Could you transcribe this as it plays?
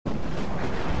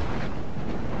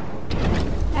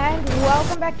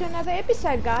welcome back to another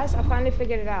episode, guys. I finally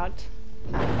figured it out.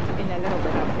 In a little bit,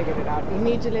 I figured it out. You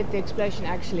need to let the explosion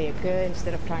actually occur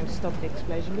instead of trying to stop the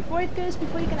explosion before it occurs,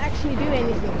 before you can actually do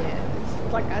anything here.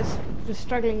 It's like us just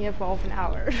struggling here for half an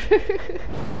hour.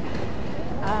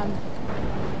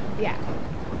 Yeah.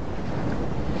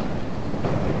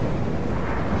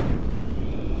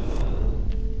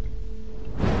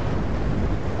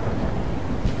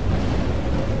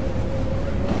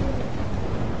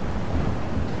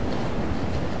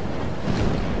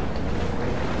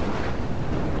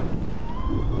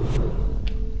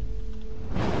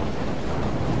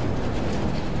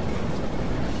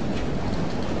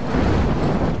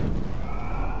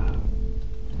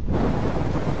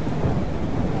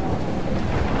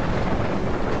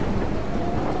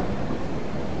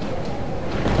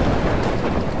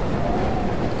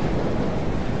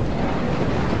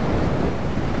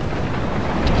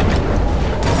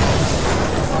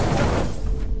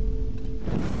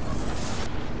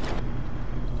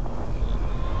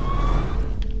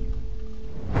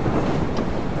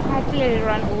 Let it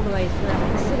run all the way through.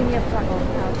 I'm sitting here for like half an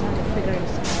hour trying to figure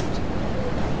this out.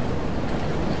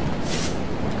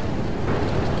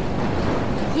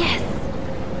 Yes!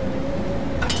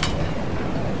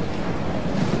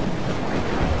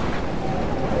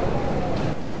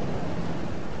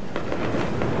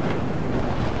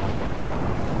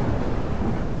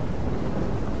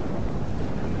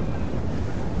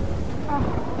 Oh.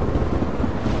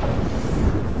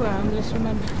 Well, let's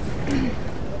remember.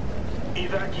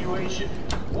 Evacuation.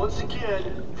 Once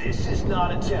again, this is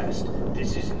not a test.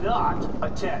 This is not a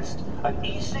test. An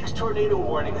E6 tornado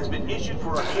warning has been issued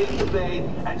for Arcadia Bay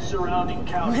and surrounding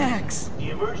counties. Max!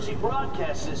 The emergency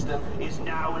broadcast system is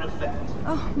now in effect.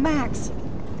 Oh, Max!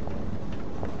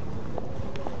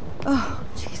 Oh,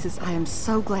 Jesus, I am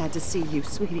so glad to see you,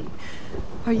 sweetie.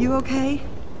 Are you okay?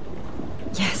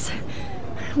 Yes.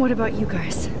 What about you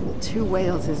guys? Two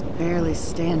Whales is barely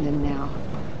standing now.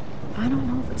 I don't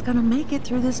know if it's gonna make it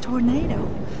through this tornado.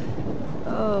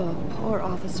 Oh, poor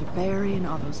Officer Barry and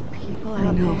all those people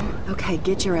out there. Okay,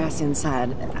 get your ass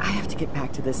inside. I have to get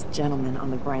back to this gentleman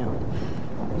on the ground.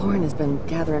 Lauren has been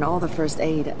gathering all the first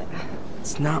aid.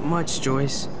 It's not much,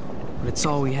 Joyce, but it's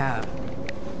all we have.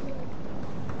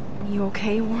 You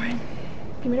okay, Warren?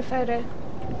 Give me the photo.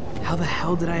 How the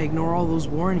hell did I ignore all those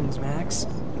warnings, Max?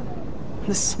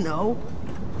 The snow?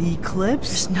 The eclipse?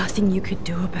 There's nothing you could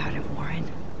do about it, Warren.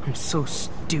 I'm so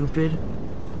stupid.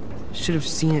 Should have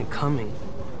seen it coming.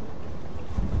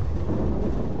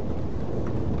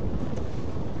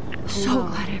 So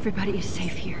glad everybody is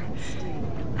safe here.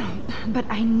 But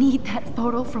I need that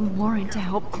photo from Lauren to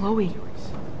help Chloe.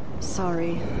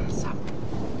 Sorry.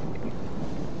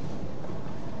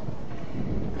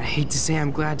 I hate to say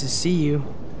I'm glad to see you,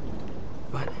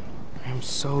 but I'm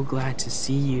so glad to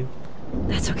see you.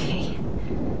 That's okay.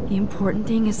 The important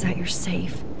thing is that you're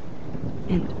safe.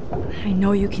 And I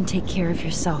know you can take care of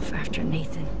yourself after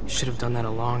Nathan. Should have done that a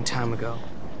long time ago.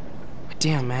 But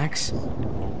damn, Max.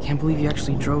 Can't believe you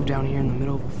actually drove down here in the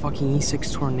middle of a fucking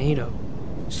E6 tornado.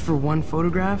 Just for one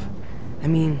photograph? I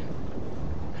mean,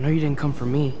 I know you didn't come for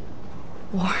me.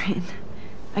 Warren,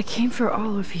 I came for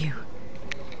all of you.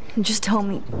 Just tell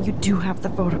me you do have the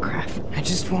photograph. I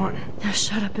just want... Now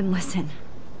shut up and listen.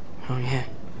 Oh yeah.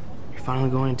 You're finally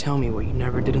going to tell me what you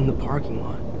never did in the parking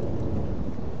lot.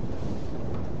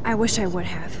 I wish I would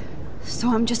have. So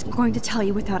I'm just going to tell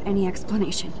you without any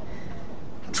explanation.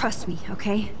 Trust me,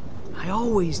 okay? I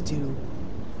always do.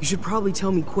 You should probably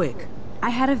tell me quick. I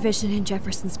had a vision in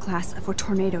Jefferson's class of a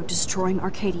tornado destroying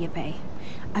Arcadia Bay.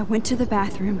 I went to the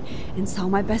bathroom and saw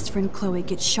my best friend Chloe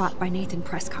get shot by Nathan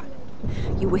Prescott.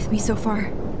 You with me so far?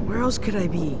 Where else could I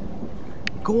be?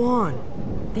 Go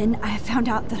on. Then I found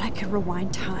out that I could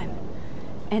rewind time.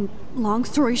 And long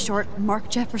story short, Mark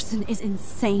Jefferson is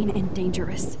insane and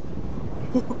dangerous.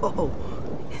 Whoa,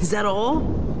 is that all?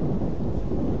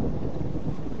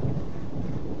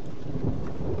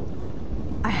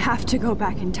 I have to go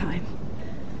back in time.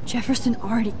 Jefferson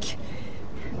already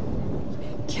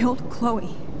killed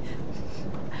Chloe.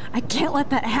 I can't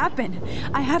let that happen.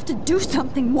 I have to do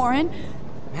something, Warren.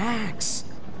 Max,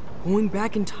 going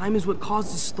back in time is what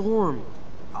caused the storm.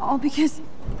 All because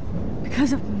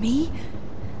of me?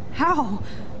 How?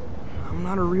 I'm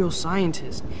not a real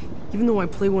scientist, even though I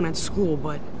play one at school,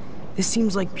 but this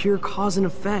seems like pure cause and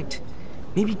effect.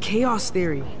 Maybe chaos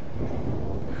theory.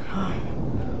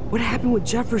 What happened with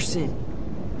Jefferson?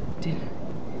 Did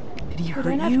he hurt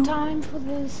you? We don't have time for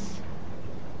this.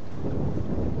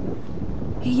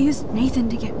 He used Nathan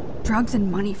to get drugs and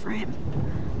money for him.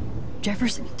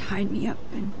 Jefferson tied me up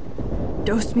and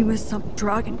dosed me with some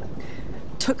drug and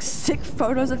took sick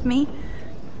photos of me.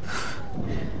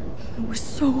 It was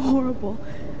so horrible.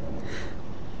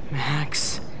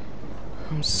 Max,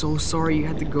 I'm so sorry you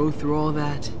had to go through all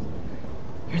that.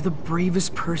 You're the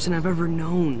bravest person I've ever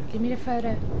known. Give me the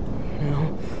photo. You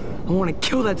know, I want to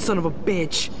kill that son of a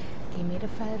bitch. Give me the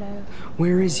photo.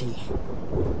 Where is he?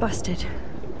 Busted.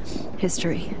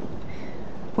 History.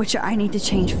 Which I need to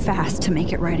change fast to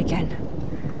make it right again.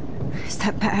 Is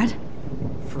that bad?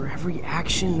 For every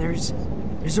action, there's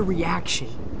a reaction.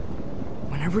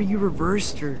 Whenever you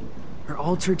reversed or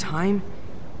alter time,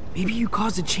 maybe you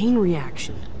caused a chain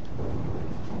reaction.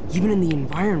 Even in the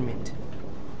environment.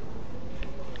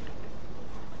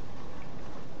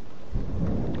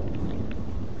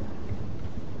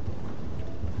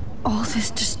 All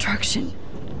this destruction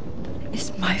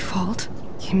is my fault?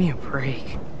 Give me a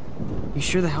break. You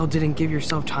sure the hell didn't give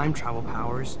yourself time travel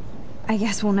powers? I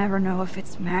guess we'll never know if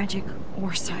it's magic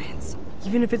or science.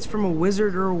 Even if it's from a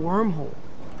wizard or a wormhole.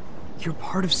 You're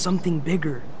part of something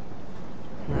bigger.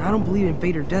 I don't believe in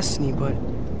fate or destiny, but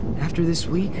after this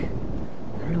week,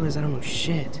 I realize I don't know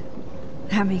shit.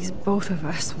 That makes both of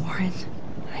us, Warren.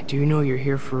 I do know you're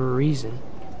here for a reason.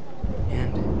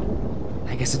 And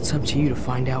I guess it's up to you to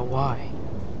find out why.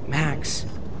 Max,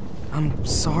 I'm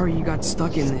sorry you got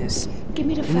stuck in this. Give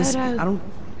me the photo. I don't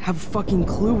have a fucking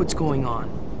clue what's going on.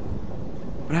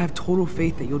 But I have total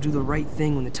faith that you'll do the right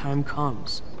thing when the time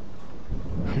comes.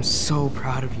 I'm so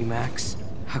proud of you, Max.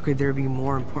 How could there be a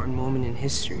more important moment in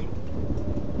history?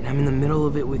 And I'm in the middle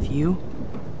of it with you.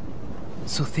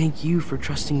 So thank you for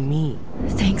trusting me.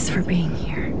 Thanks for being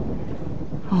here.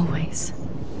 Always.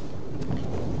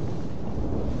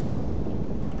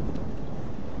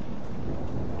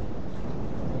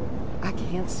 I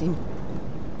can't seem...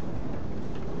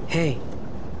 Hey,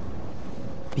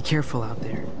 be careful out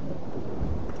there.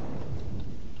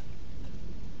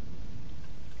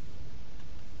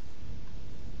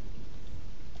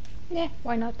 Yeah,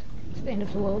 why not? It's the end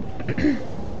of the world.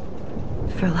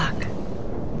 For luck.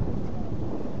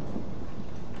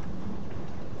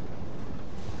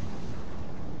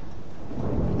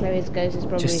 Chloe's ghost is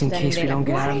probably Just in standing case we there don't like,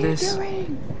 get out of "What are you this,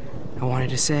 doing?" I wanted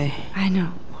to say, I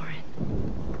know, Warren.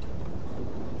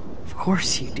 of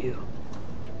course you do.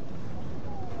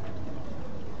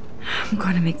 I'm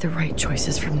gonna make the right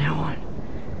choices from now on.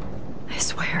 I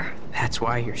swear. That's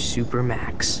why you're Super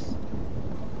Max.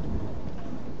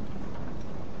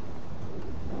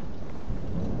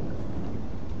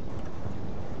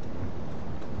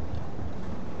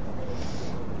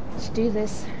 Let's do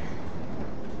this.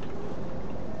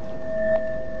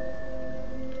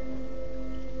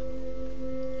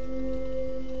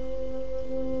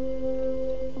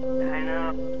 I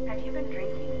know. Have you been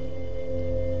drinking?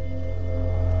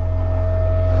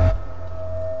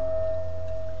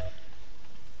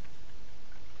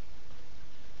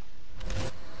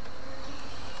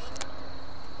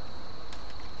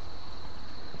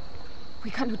 We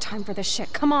got no time for this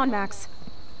shit. Come on, Max.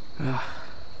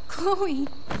 Chloe!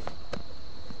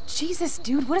 Jesus,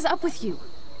 dude, what is up with you?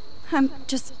 I'm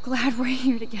just glad we're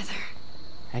here together.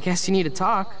 I guess you need to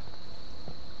talk.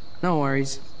 No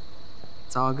worries.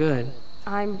 It's all good.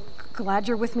 I'm glad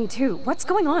you're with me too. What's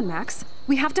going on, Max?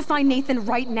 We have to find Nathan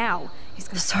right now. He's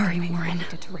gonna Sorry, fucking Warren. what he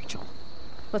did to Rachel.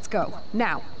 Let's go,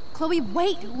 now. Chloe,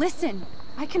 wait, listen.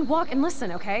 I can walk and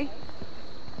listen, okay?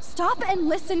 Stop and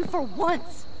listen for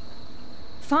once.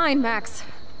 Fine, Max.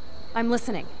 I'm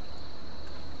listening.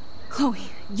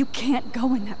 Chloe, you can't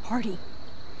go in that party.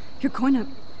 You're gonna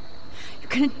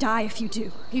die if you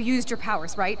do. You used your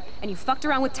powers, right? And you fucked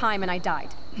around with time and I died.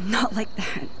 Not like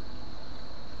that.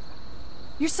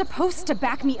 You're supposed to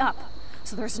back me up.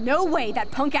 So there's no way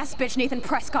that punk-ass bitch Nathan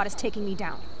Prescott is taking me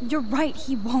down. You're right,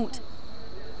 he won't.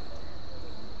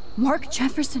 Mark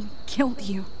Jefferson killed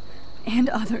you. And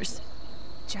others.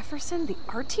 Jefferson, the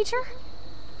art teacher?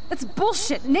 That's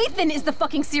bullshit! Nathan is the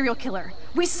fucking serial killer!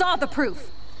 We saw the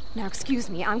proof! Now excuse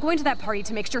me, I'm going to that party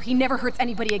to make sure he never hurts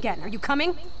anybody again. Are you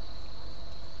coming?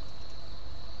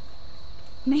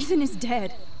 Nathan is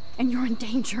dead, and you're in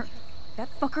danger. That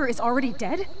fucker is already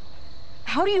dead?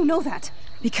 How do you know that?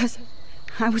 Because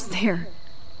I was there.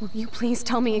 Will you please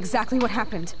tell me exactly what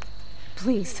happened?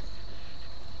 Please.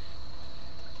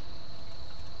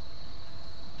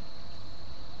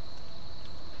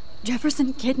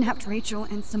 Jefferson kidnapped Rachel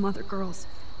and some other girls.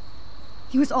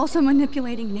 He was also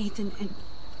manipulating Nathan, and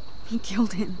he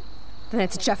killed him. Then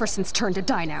it's Jefferson's turn to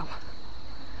die now.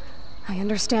 I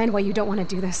understand why you don't want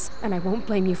to do this, and I won't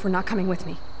blame you for not coming with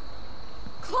me.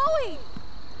 Chloe!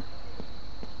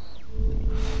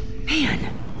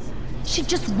 Man, she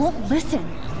just won't listen.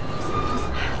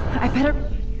 I better...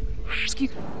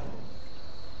 Excuse...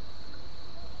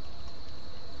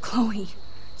 Chloe,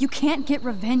 You can't get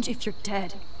revenge if you're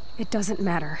dead. It doesn't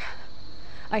matter.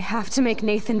 I have to make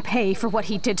Nathan pay for what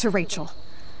he did to Rachel.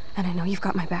 And I know you've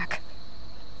got my back.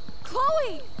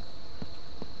 Chloe!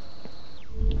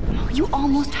 You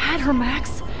almost had her,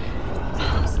 Max.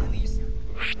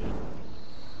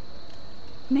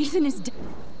 Nathan is dead.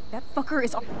 That fucker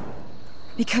is...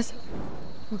 Because...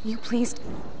 Will you please...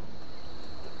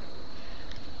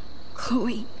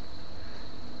 Chloe...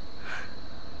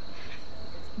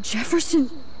 Jefferson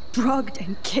drugged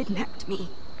and kidnapped me.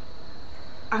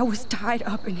 I was tied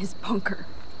up in his bunker.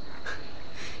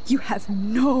 You have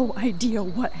no idea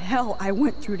what hell I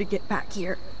went through to get back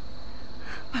here.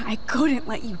 But I couldn't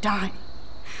let you die.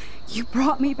 You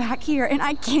brought me back here, and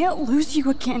I can't lose you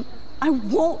again. I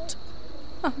won't.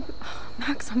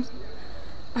 Max,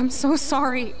 I'm so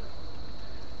sorry.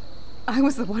 I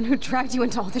was the one who dragged you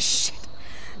into all this shit.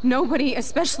 Nobody,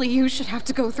 especially you, should have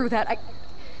to go through that.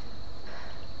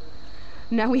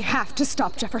 Now we have to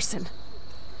stop Jefferson.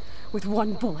 With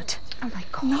one bullet. Oh my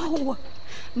God. No,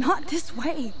 not this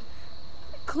way.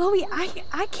 Chloe, I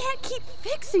can't keep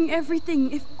fixing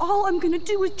everything if all I'm gonna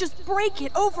do is just break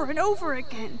it over and over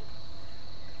again.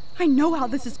 I know how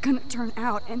this is gonna turn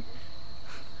out, and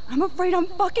I'm afraid I'm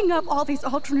fucking up all these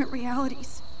alternate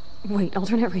realities. Wait,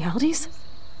 alternate realities?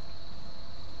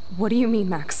 What do you mean,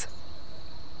 Max?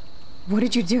 What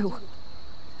did you do?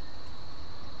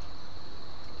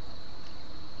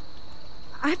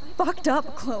 I fucked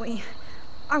up, Chloe.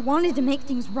 I wanted to make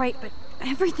things right, but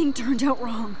everything turned out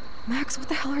wrong. Max, what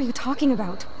the hell are you talking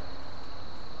about?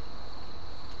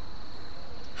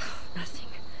 Nothing.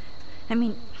 I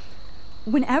mean,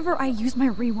 whenever I use my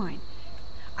rewind,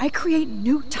 I create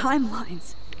new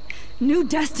timelines, new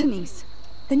destinies.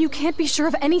 Then you can't be sure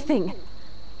of anything.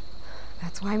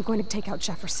 That's why I'm going to take out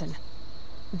Jefferson.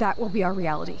 That will be our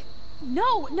reality.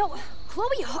 No,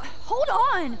 Chloe, hold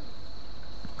on!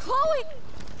 Chloe!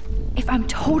 If I'm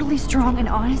totally strong and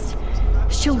honest,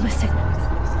 she'll listen.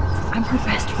 I'm her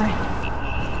best friend.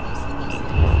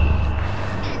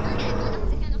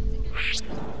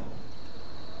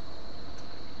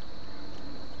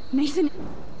 Nathan,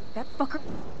 that fucker...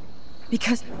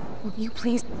 Because... Will you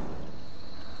please...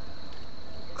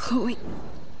 Chloe...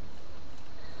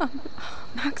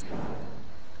 Max...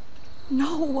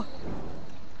 No!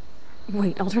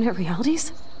 Wait, alternate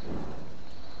realities?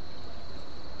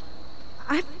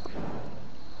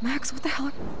 Max, what the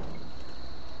hell?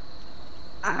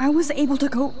 I was able to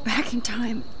go back in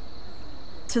time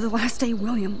to the last day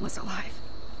William was alive.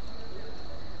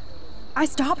 I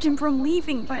stopped him from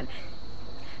leaving,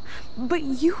 but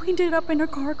you ended up in a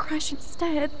car crash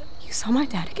instead. You saw my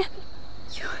dad again?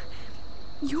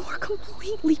 You were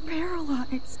completely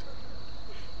paralyzed.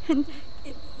 And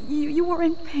you were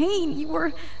in pain. You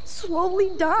were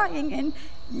slowly dying, and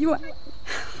you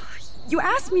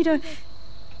asked me to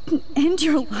end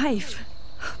your life.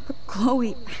 But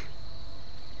Chloe,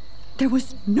 there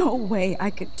was no way I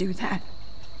could do that.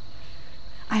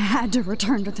 I had to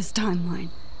return to this timeline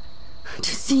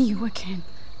to see you again.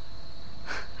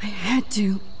 I had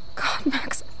to. God,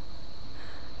 Max.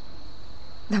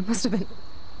 That must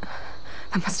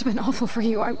have been awful for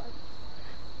you. I'm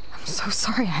so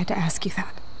sorry I had to ask you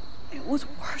that. It was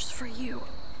worse for you.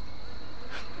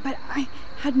 But I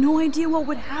had no idea what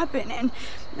would happen, and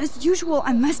as usual,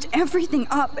 I messed everything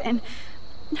up, and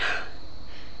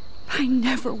I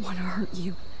never want to hurt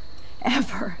you.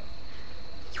 Ever.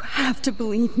 You have to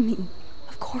believe me.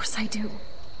 Of course I do.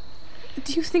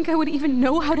 Do you think I would even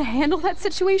know how to handle that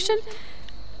situation?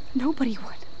 Nobody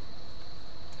would.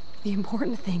 The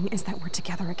important thing is that we're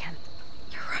together again.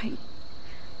 You're right.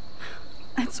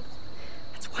 That's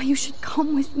why you should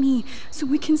come with me, so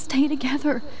we can stay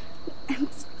together and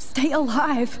stay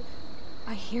alive.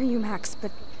 I hear you, Max,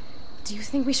 but do you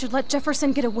think we should let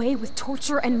Jefferson get away with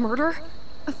torture and murder?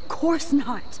 Of course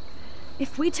not.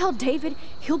 If we tell David,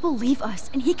 he'll believe us,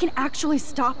 and he can actually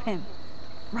stop him.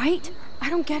 Right? I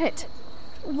don't get it.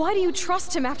 Why do you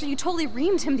trust him after you totally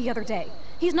reamed him the other day?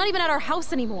 He's not even at our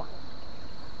house anymore.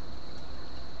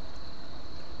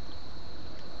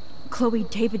 Chloe,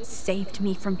 David saved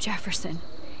me from Jefferson.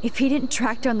 If he didn't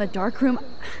track down the darkroom,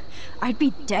 I'd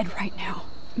be dead right now.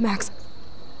 Max,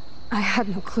 I had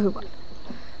no clue.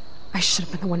 I should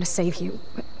have been the one to save you,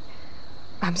 but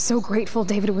I'm so grateful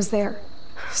David was there.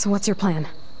 So what's your plan?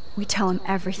 We tell him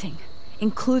everything,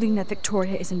 including that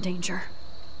Victoria is in danger.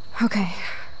 Okay.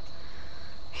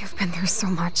 You've been through so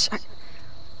much.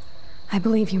 I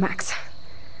believe you, Max.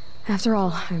 After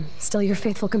all, I'm still your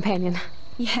faithful companion.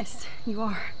 Yes, you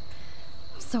are.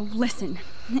 So listen,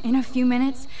 in a few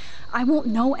minutes, I won't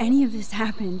know any of this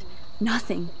happened.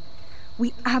 Nothing.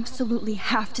 We absolutely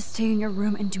have to stay in your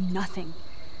room and do nothing.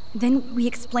 Then we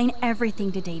explain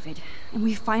everything to David, and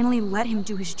we finally let him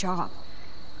do his job.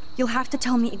 You'll have to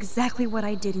tell me exactly what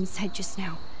I did and said just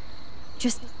now.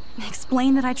 Just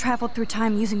explain that I traveled through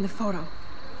time using the photo.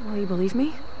 Will you believe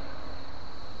me?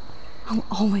 I'll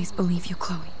always believe you,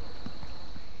 Chloe.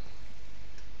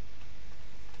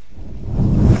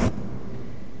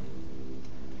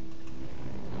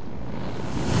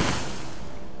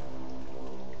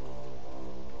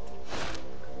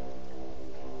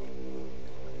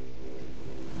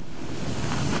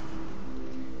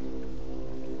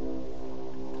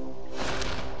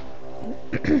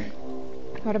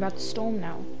 What about the storm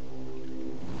now?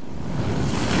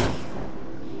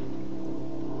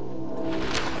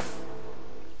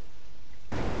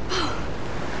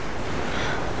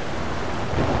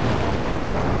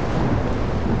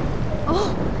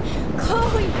 Oh,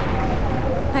 Chloe!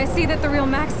 I see that the real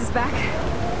Max is back.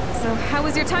 So, how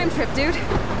was your time trip, dude?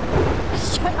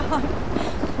 Shut up!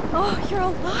 Oh, you're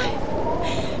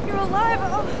alive! You're alive!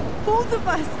 Oh, both of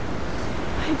us!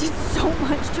 I did so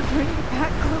much to bring you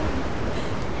back, Chloe.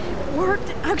 It worked.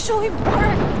 It actually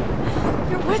worked.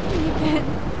 You're with me again.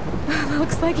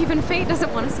 Looks like even fate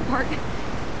doesn't want us apart.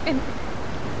 And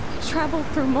I traveled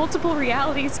through multiple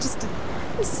realities just to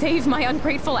save my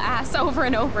ungrateful ass over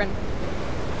and over, and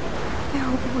I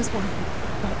hope it was worth it.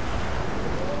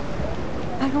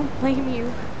 But I don't blame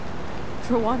you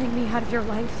for wanting me out of your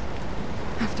life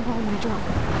after all my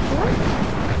drama.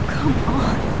 Come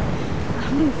on.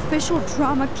 I'm the official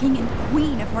drama king and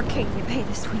queen of Arcadia Bay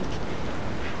this week.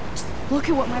 Just look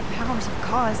at what my powers have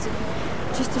caused in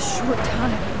just a short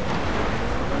time.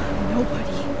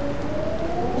 Nobody.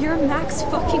 You're Max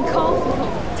fucking Caulfield,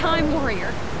 Time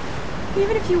Warrior.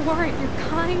 Even if you weren't, you're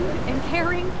kind and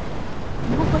caring.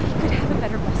 Nobody could have a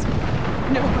better best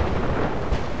friend.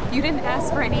 Nobody. You didn't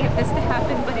ask for any of this to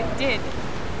happen, but it did.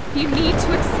 You need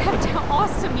to accept how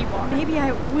awesome you are. Maybe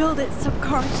I willed it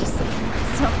subconsciously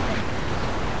myself.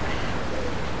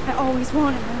 I always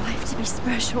wanted my life to be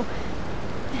special,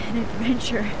 an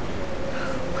adventure,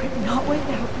 but not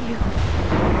without you.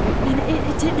 And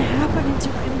it didn't happen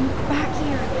until I moved back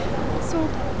here. So,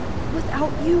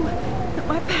 without you,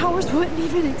 my powers wouldn't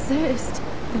even exist.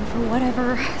 And for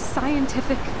whatever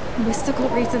scientific, mystical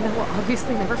reason that we'll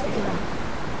obviously never figure out,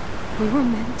 we were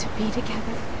meant to be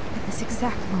together at this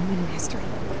exact moment in history.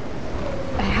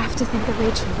 I have to think that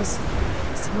Rachel was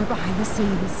somewhere behind the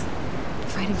scenes,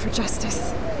 fighting for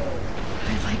justice.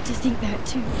 I'd like to think that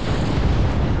too.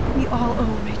 We all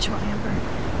owe Rachel Amber.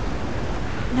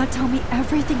 Now tell me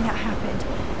everything that happened.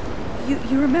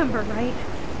 You remember, right?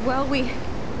 Well, we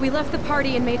left the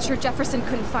party and made sure Jefferson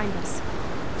couldn't find us.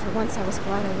 For once, I was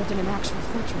glad I lived in an actual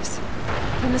fortress.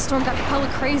 Then the storm got hella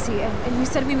crazy, and you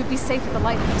said we would be safe at the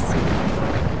lighthouse.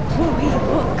 Chloe,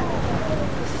 look!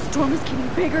 The storm is getting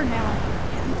bigger now.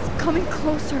 It's coming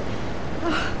closer.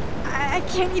 I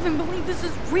can't even believe this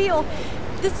is real.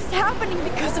 This is happening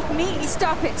because of me.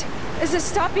 Stop it!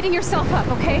 Stop beating yourself up,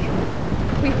 okay?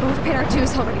 We've both paid our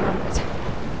dues already on it.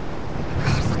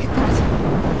 God, look at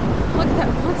that. Look at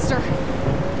that monster.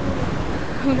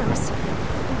 Who knows?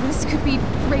 This could be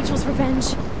Rachel's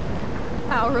revenge.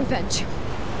 Our revenge.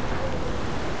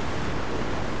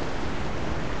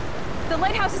 The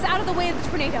lighthouse is out of the way of the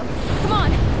tornado. Come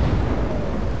on!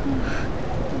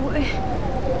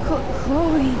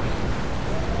 Chloe...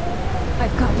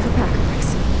 I've got your back,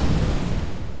 Max.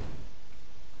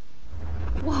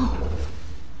 Whoa.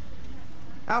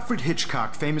 Alfred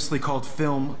Hitchcock famously called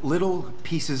film little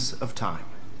pieces of time.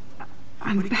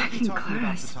 I'm back in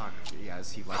class.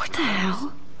 What the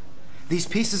hell? These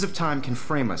pieces of time can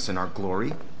frame us in our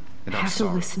glory and our sorrow.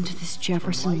 I have to listen to this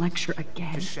Jefferson lecture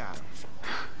again.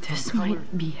 This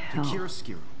might be hell.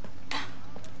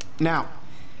 Now,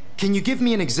 can you give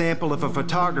me an example of a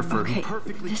photographer who Okay,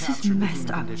 perfectly this is captured the messed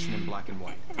human up. condition in black and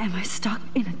white? Am I stuck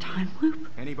in a time loop?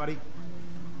 Anybody?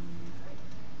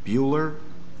 Bueller?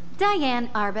 Diane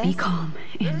Arbus. Be calm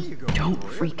and don't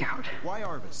freak out. Why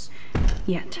Arbus?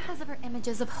 Yet. Because of her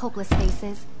images of hopeless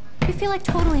faces. You feel like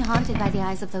totally haunted by the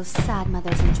eyes of those sad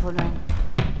mothers and children.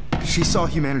 She saw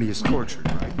humanity as tortured,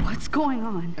 right? What's going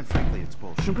on? And frankly, it's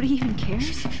bullshit. Nobody even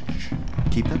cares?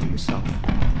 Keep that to yourself.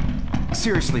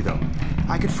 Seriously, though,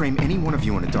 I could frame any one of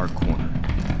you in a dark corner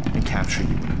and capture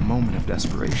you in a moment of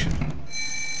desperation.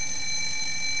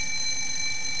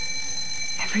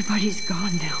 Everybody's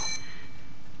gone now.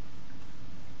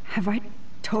 Have I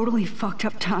totally fucked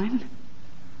up time?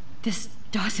 This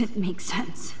doesn't make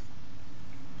sense.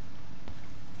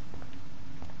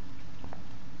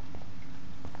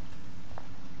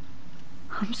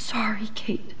 I'm sorry,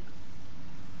 Kate.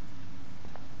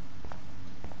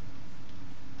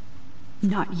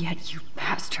 Not yet, you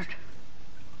bastard.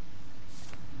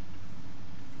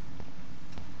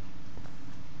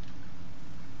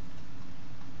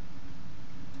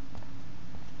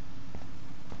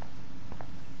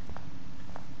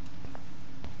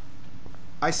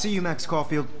 I see you, Max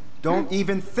Caulfield. Don't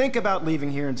even think about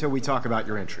leaving here until we talk about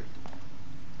your entry.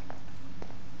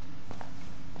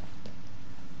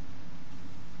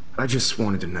 I just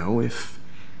wanted to know if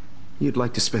you'd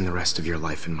like to spend the rest of your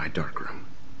life in my darkroom.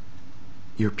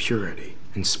 Your purity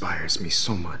inspires me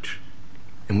so much,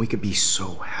 and we could be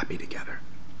so happy together.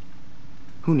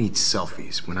 Who needs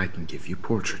selfies when I can give you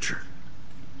portraiture?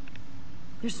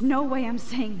 There's no way I'm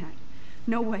saying that.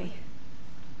 No way.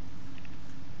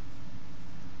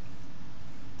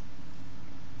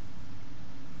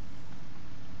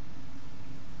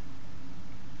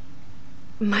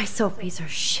 My selfies are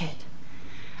shit.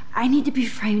 I need to be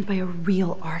framed by a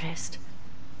real artist.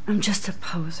 I'm just a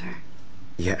poser.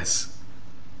 Yes,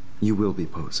 you will be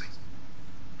posing.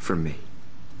 For me.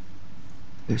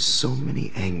 There's so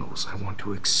many angles I want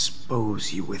to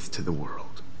expose you with to the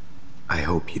world. I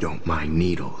hope you don't mind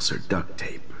needles or duct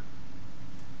tape.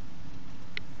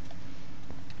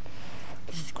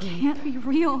 This can't be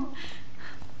real.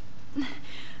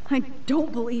 I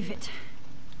don't believe it.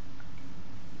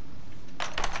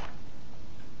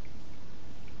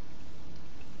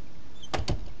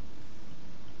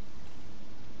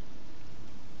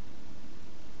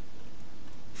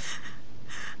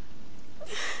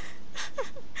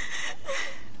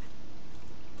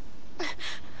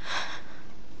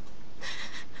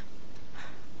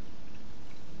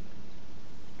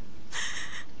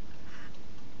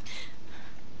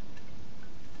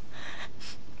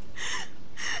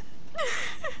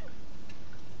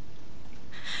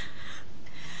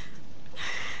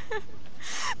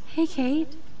 Hey,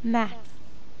 Kate. Max.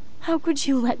 How could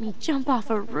you let me jump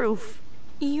off a roof?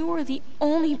 You were the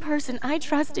only person I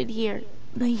trusted here,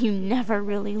 but you never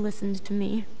really listened to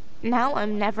me. Now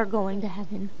I'm never going to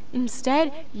heaven.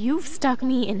 Instead, you've stuck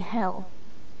me in hell.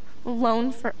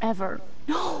 Alone forever.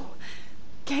 No!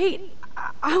 Kate,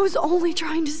 I was only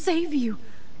trying to save you.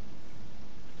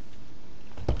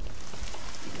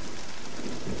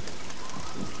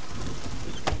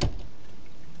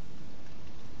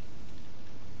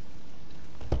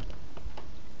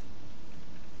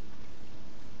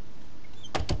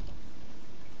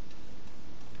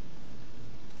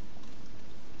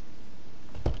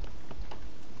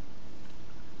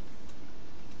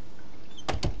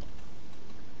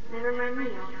 Never mind me,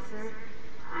 officer.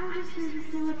 I'm just here to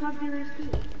steal a popular key.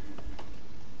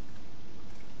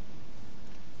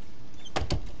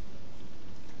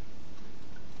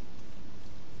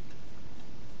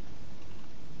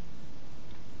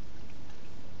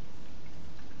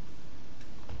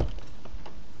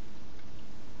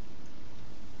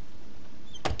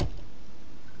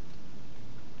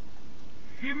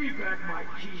 Give me back my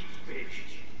keys, bitch.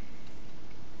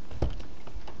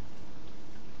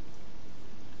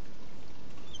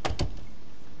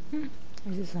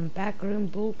 This is some backroom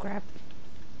bullcrap.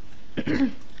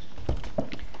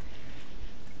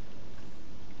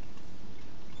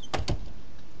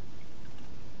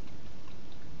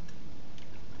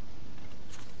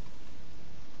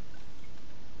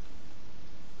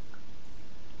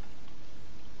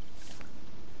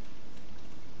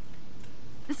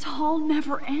 This hall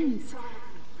never ends.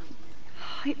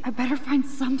 I better find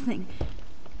something.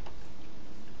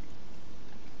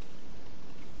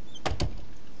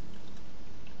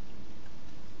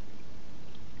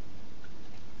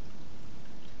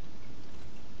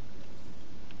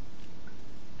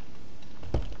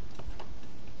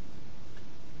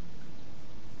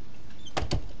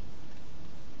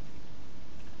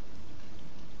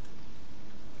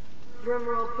 Drum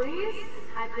roll, please.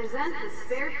 I present the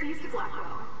spare keys to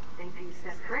Blackwell. Thank you,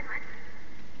 Step Crick.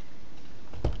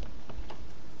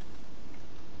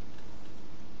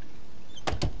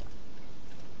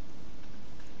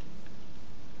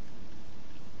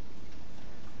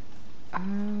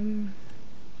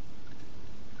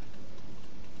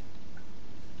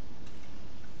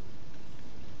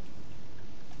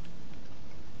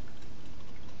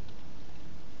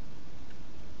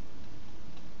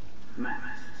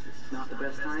 Max, this is not the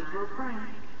best time for a prank.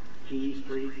 Keys,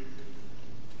 please.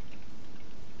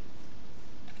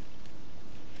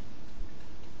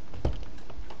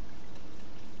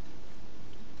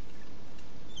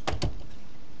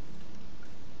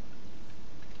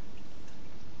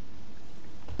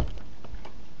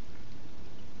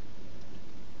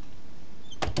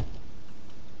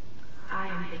 I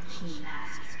am the key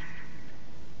master.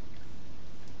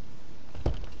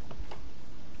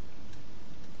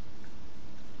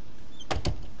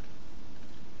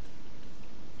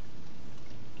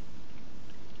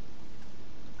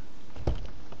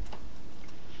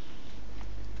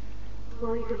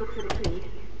 Well, you could look for the key.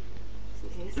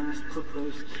 Just put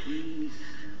those keys.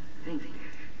 Think.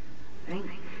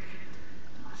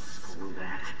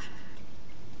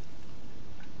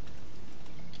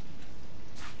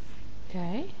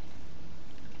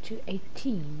 to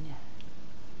 18.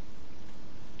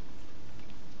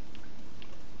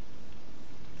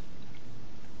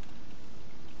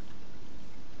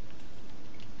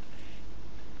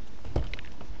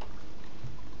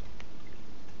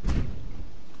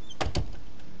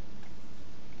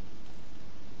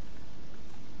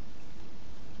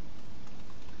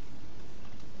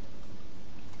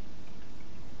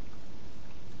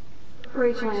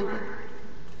 Rachel Amber.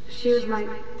 She was my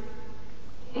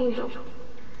angel.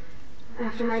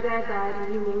 After my dad died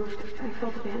and you moved, I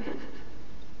felt abandoned.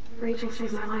 Rachel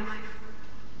saved my life.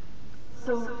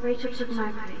 So Rachel took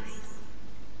my place.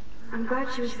 I'm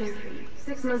glad she was there for you.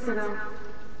 6 months ago,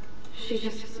 she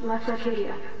just left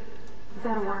Arcadia.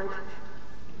 Without a word.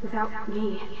 Without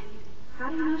me. How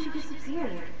do you know she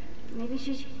disappeared? Maybe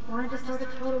she wanted to start a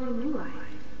totally new life.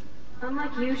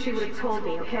 Unlike you, she would have told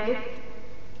me, okay?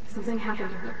 Something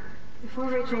happened to her. Before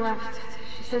Rachel left,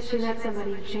 she said she met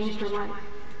somebody who changed her life.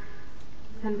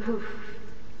 Then poof.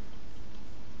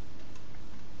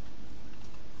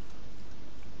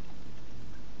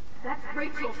 That's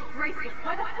Rachel's bracelet.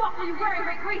 Why the fuck are you wearing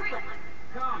her bracelet?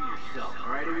 Calm yourself,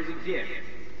 alright? It was a gift.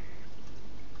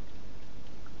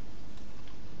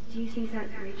 Do you think that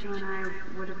Rachel and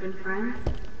I would have been friends?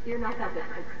 You're not that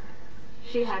different.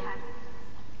 She has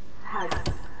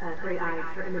a great eye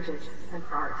for images and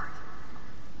for art.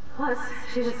 Plus,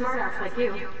 she's a smartass like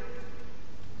you.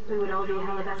 We would all be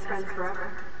hella best friends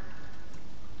forever.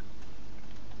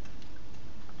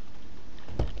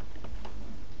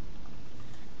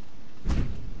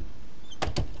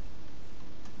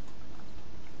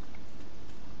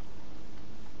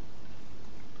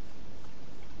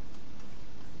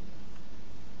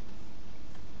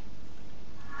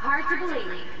 Hard to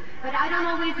believe, but I don't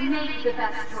always make the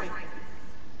best choices.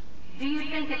 Do you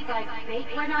think it's like fate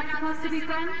we're not supposed to be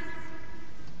friends?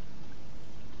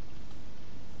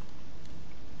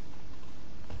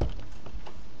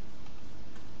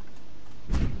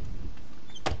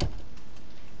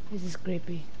 This is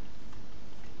creepy.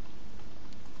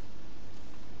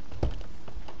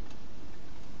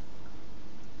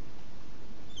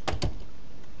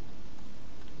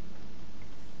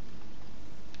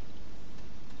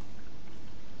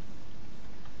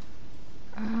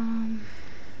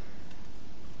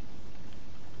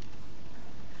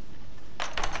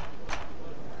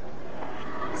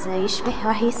 زي يشبه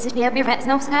راح يصير بيرفع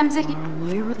نفس همزك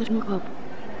ويرد المقاب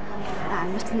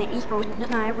عم نتنقي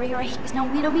ودنا يبري راح يسنو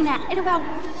بينو بينا إلو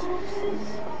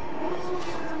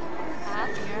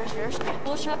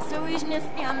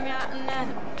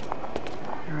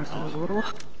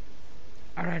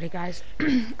Alrighty guys,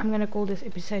 I'm gonna call this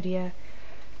episode here.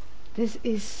 This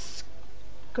is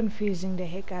confusing the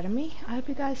heck out of me. I hope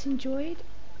you guys enjoyed,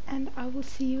 and I will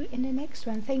see you in the next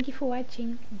one. Thank you for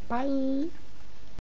watching. Bye.